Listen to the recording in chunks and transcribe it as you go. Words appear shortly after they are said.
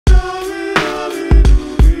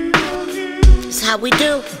how we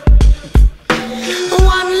do.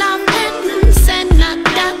 Wanlov and Sena,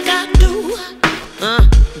 Dagadu.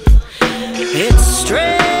 It's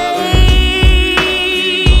strange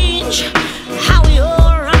how we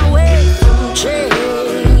all run away from change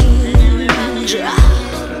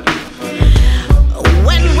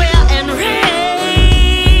when we're enraged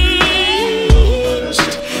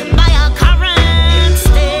by our current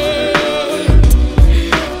state.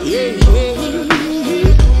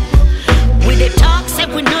 We dey talk, say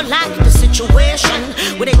we no like the situation.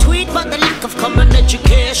 We dey tweet about the lack of common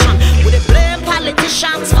education. We dey blame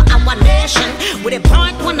politicians for our nation. We dey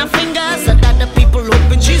point one of fingers at other people,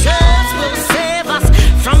 hoping Jesus will save us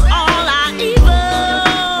from all our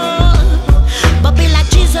evil. But be like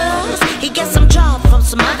Jesus, he gets some job from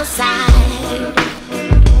some other side.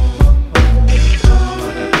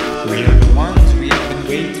 We are the ones we have been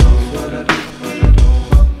waiting for.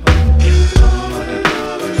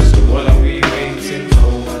 So what are we waiting for?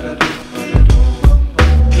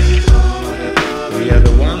 We are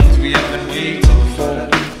the ones we have been waiting for.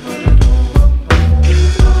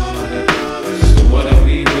 So what are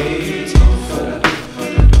we waiting for?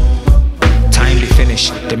 Time be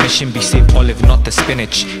finished, the mission be save olive, not the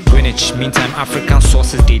spinach. Greenwich, meantime African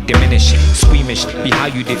sources they diminish. Squeamish, be how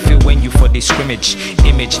you they feel when you for the scrimmage.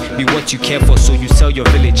 Image, be what you care for, so you sell your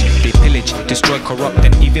village. They pillage, destroy, corrupt,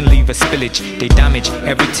 and even leave a spillage. They damage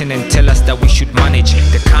everything and tell us that we should manage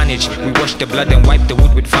the carnage. We wash the blood and wipe the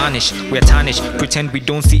wood with varnish. We're tarnished, pretend we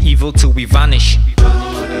don't see evil till we vanish.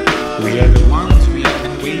 We are the ones we have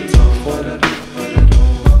been waiting for.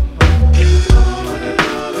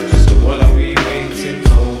 So what are we waiting for?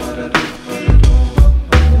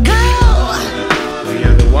 Go! We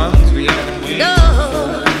are the ones we have been waiting Go!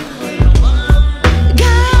 for.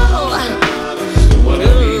 Go! So what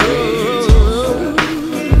are we waiting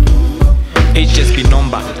for? Age just be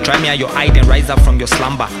number. Try me at your eye, then rise up from your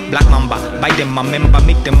slumber. Black Mamba, buy them a member,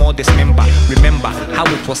 make them all dismember. Remember how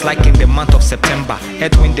it was like in the month of September.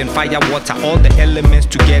 Earth, wind and fire, water, all the elements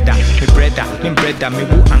together. Me brother, me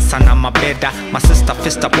woo and sana, my better. My sister,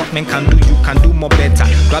 fist up, what men can do, you can do more better.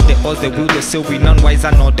 Grab the oars, the wheel, the sail, we none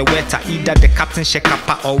wiser nor the wetter. Either the captain shake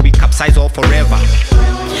up or we capsize all forever.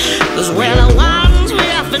 Cause we're the ones we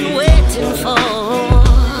have been waiting for.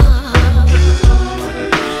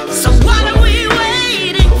 So what are we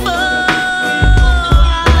waiting for?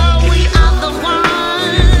 We are the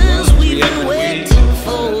ones we've been waiting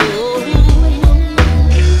for.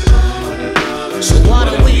 So what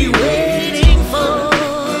are we waiting for?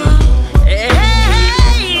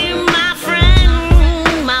 Hey, my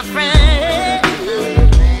friend, my friend.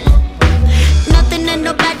 Nothing and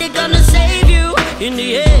nobody gonna save you in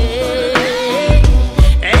the end.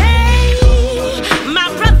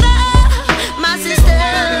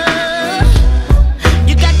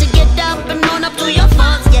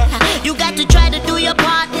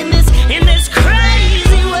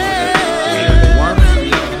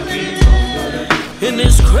 In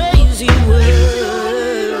this crazy world.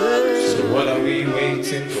 So what are we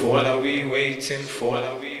waiting for? What are we waiting for? What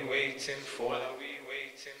are we waiting for? What are we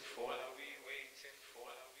waiting for? What are we waiting for?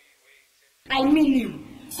 What are we waiting for? I mean you.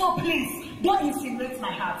 So please, don't insinuate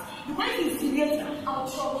my heart. The way you insinuate, I'll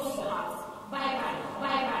trouble your heart. Bye bye.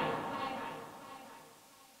 Bye bye.